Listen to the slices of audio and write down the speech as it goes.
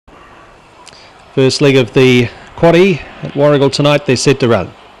First leg of the quaddie at Warragul tonight. They're set to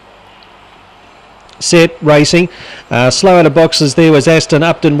run. Set racing. Slow out of boxes there was Aston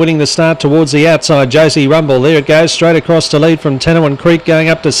Upton winning the start towards the outside. Josie Rumble, there it goes, straight across to lead from Tanawin Creek, going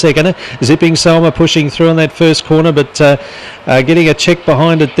up to second. Zipping Selma pushing through on that first corner, but getting a check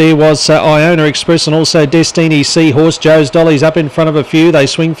behind it there was Iona Express and also Destiny Seahorse. Joe's Dolly's up in front of a few. They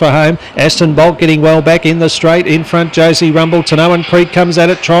swing for home. Aston Bolt getting well back in the straight. In front, Josie Rumble. Tanawin Creek comes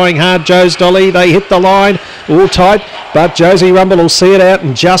at it, trying hard. Joe's Dolly, they hit the line. All tight, but Josie Rumble will see it out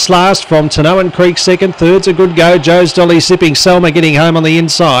and just last from Tanawin Creek second. Third's a good go. Joe's Dolly sipping. Selma getting home on the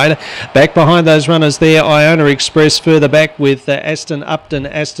inside. Back behind those runners there, Iona Express further back with Aston Upton,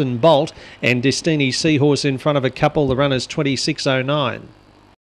 Aston Bolt and Destiny Seahorse in front of a couple. The runners 26.09.